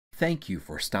Thank you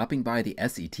for stopping by the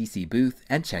SETC booth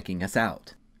and checking us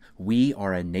out. We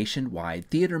are a nationwide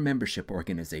theater membership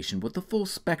organization with a full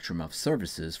spectrum of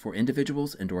services for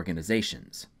individuals and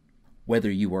organizations.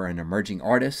 Whether you are an emerging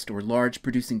artist or large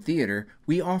producing theater,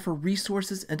 we offer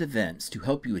resources and events to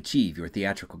help you achieve your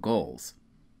theatrical goals.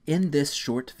 In this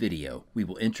short video, we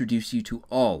will introduce you to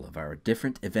all of our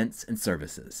different events and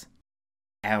services.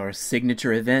 Our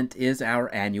signature event is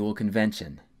our annual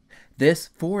convention.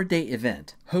 This 4-day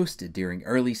event, hosted during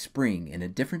early spring in a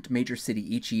different major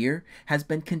city each year, has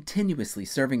been continuously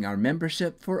serving our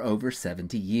membership for over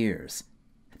 70 years.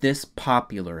 This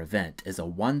popular event is a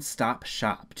one-stop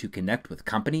shop to connect with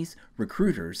companies,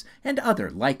 recruiters, and other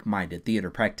like-minded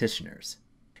theater practitioners.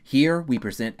 Here we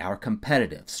present our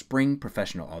competitive spring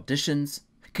professional auditions,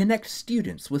 connect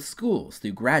students with schools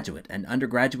through graduate and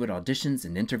undergraduate auditions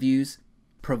and interviews,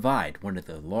 provide one of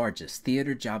the largest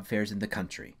theater job fairs in the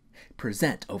country,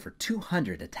 present over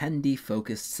 200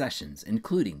 attendee-focused sessions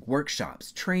including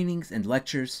workshops, trainings, and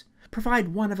lectures, provide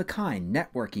one-of-a-kind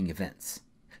networking events,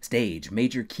 stage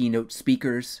major keynote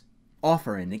speakers,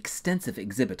 offer an extensive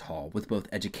exhibit hall with both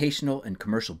educational and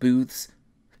commercial booths,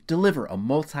 deliver a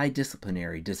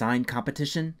multidisciplinary design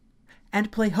competition,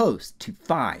 and play host to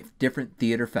 5 different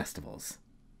theater festivals.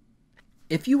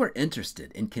 If you are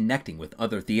interested in connecting with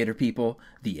other theater people,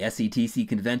 the SETC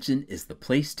convention is the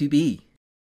place to be.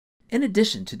 In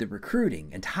addition to the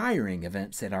recruiting and hiring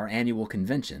events at our annual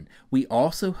convention, we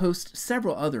also host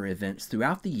several other events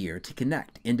throughout the year to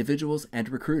connect individuals and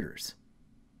recruiters.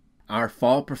 Our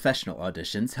fall professional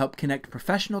auditions help connect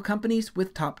professional companies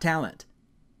with top talent.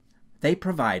 They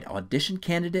provide audition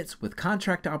candidates with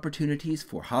contract opportunities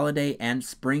for holiday and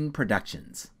spring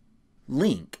productions.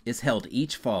 Link is held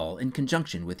each fall in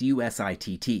conjunction with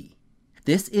USITT.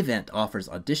 This event offers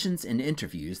auditions and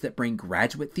interviews that bring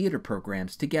graduate theater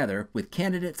programs together with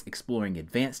candidates exploring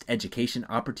advanced education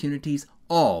opportunities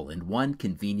all in one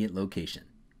convenient location.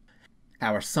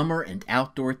 Our summer and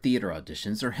outdoor theater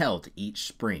auditions are held each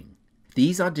spring.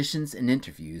 These auditions and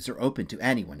interviews are open to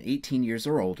anyone 18 years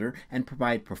or older and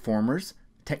provide performers,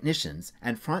 technicians,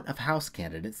 and front-of-house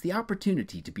candidates the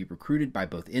opportunity to be recruited by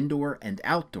both indoor and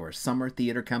outdoor summer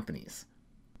theater companies.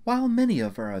 While many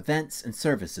of our events and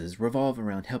services revolve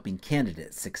around helping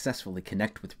candidates successfully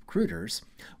connect with recruiters,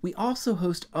 we also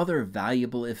host other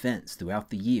valuable events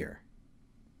throughout the year.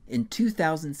 In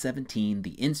 2017,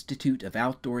 the Institute of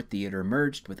Outdoor Theater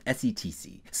merged with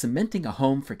SETC, cementing a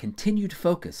home for continued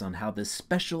focus on how this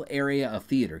special area of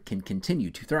theater can continue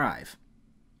to thrive.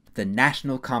 The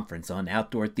National Conference on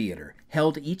Outdoor Theater,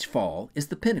 held each fall, is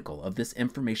the pinnacle of this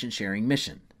information-sharing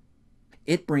mission.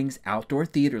 It brings outdoor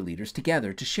theater leaders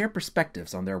together to share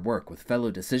perspectives on their work with fellow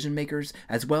decision-makers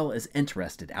as well as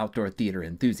interested outdoor theater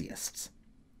enthusiasts.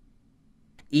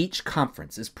 Each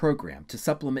conference is programmed to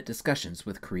supplement discussions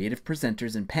with creative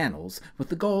presenters and panels with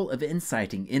the goal of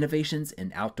inciting innovations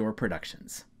in outdoor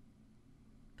productions.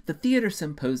 The Theater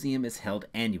Symposium is held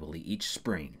annually each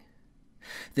spring.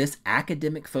 This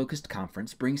academic-focused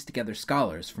conference brings together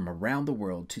scholars from around the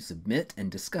world to submit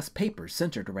and discuss papers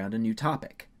centered around a new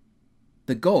topic.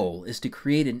 The goal is to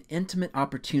create an intimate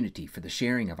opportunity for the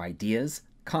sharing of ideas,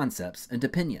 concepts, and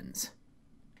opinions.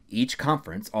 Each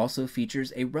conference also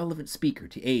features a relevant speaker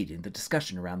to aid in the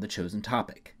discussion around the chosen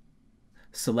topic.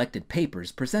 Selected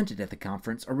papers presented at the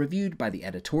conference are reviewed by the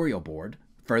editorial board,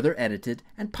 further edited,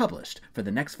 and published for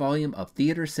the next volume of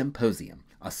Theater Symposium,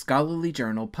 a scholarly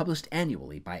journal published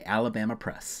annually by Alabama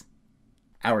Press.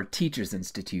 Our Teachers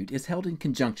Institute is held in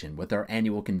conjunction with our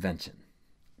annual convention.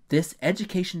 This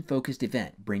education-focused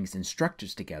event brings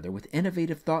instructors together with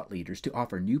innovative thought leaders to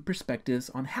offer new perspectives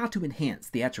on how to enhance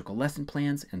theatrical lesson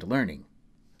plans and learning.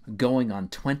 Going on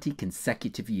 20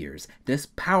 consecutive years, this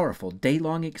powerful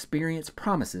day-long experience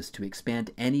promises to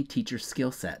expand any teacher's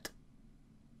skill set.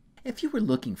 If you were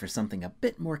looking for something a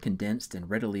bit more condensed and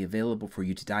readily available for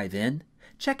you to dive in,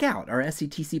 check out our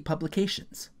SETC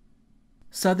publications.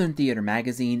 Southern Theater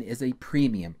Magazine is a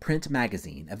premium print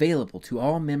magazine available to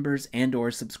all members and/or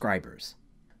subscribers.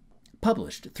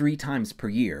 Published 3 times per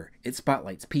year, it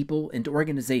spotlights people and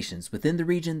organizations within the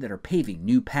region that are paving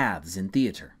new paths in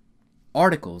theater.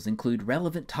 Articles include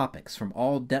relevant topics from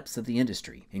all depths of the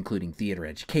industry, including theater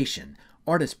education,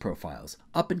 artist profiles,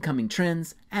 up-and-coming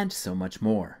trends, and so much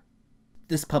more.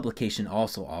 This publication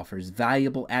also offers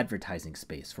valuable advertising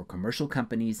space for commercial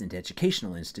companies and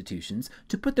educational institutions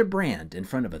to put their brand in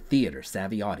front of a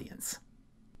theater-savvy audience.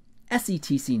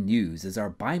 SETC News is our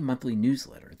bi-monthly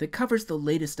newsletter that covers the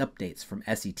latest updates from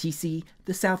SETC,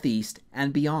 the Southeast,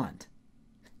 and beyond.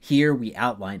 Here we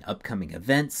outline upcoming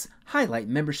events, highlight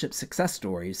membership success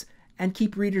stories, and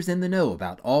keep readers in the know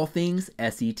about all things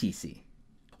SETC.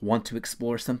 Want to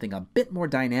explore something a bit more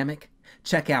dynamic?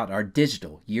 Check out our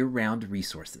digital year-round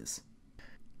resources.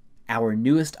 Our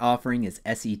newest offering is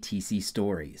SETC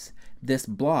Stories. This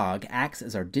blog acts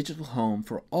as our digital home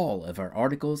for all of our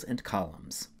articles and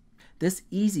columns. This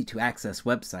easy-to-access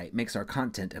website makes our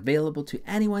content available to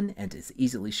anyone and is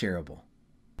easily shareable.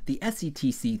 The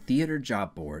SETC Theater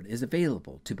Job Board is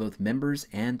available to both members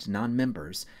and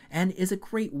non-members and is a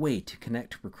great way to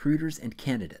connect recruiters and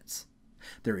candidates.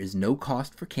 There is no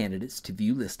cost for candidates to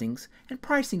view listings, and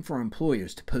pricing for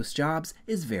employers to post jobs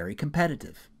is very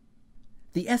competitive.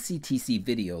 The SETC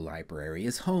Video Library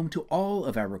is home to all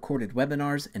of our recorded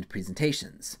webinars and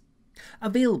presentations.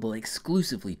 Available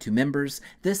exclusively to members,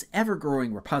 this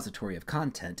ever-growing repository of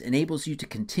content enables you to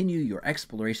continue your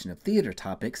exploration of theater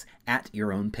topics at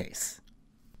your own pace.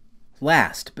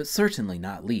 Last, but certainly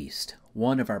not least,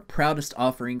 one of our proudest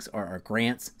offerings are our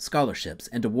grants, scholarships,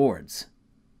 and awards.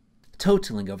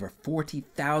 Totaling over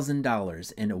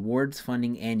 $40,000 in awards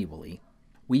funding annually,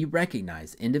 we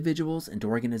recognize individuals and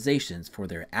organizations for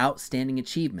their outstanding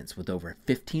achievements with over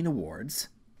 15 awards,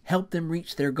 help them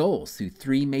reach their goals through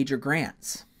 3 major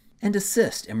grants, and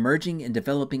assist emerging and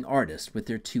developing artists with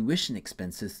their tuition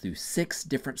expenses through 6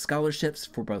 different scholarships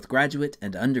for both graduate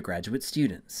and undergraduate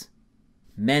students.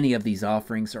 Many of these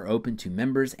offerings are open to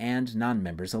members and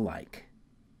non-members alike.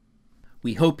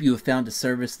 We hope you have found a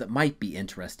service that might be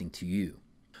interesting to you.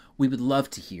 We would love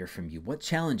to hear from you what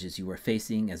challenges you are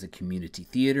facing as a community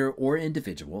theater or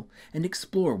individual and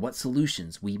explore what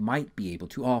solutions we might be able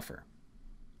to offer.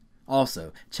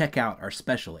 Also, check out our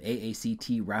special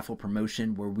AACT raffle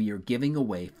promotion where we are giving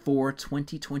away 4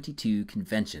 2022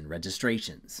 convention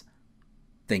registrations.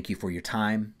 Thank you for your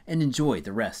time and enjoy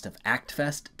the rest of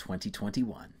ActFest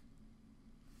 2021.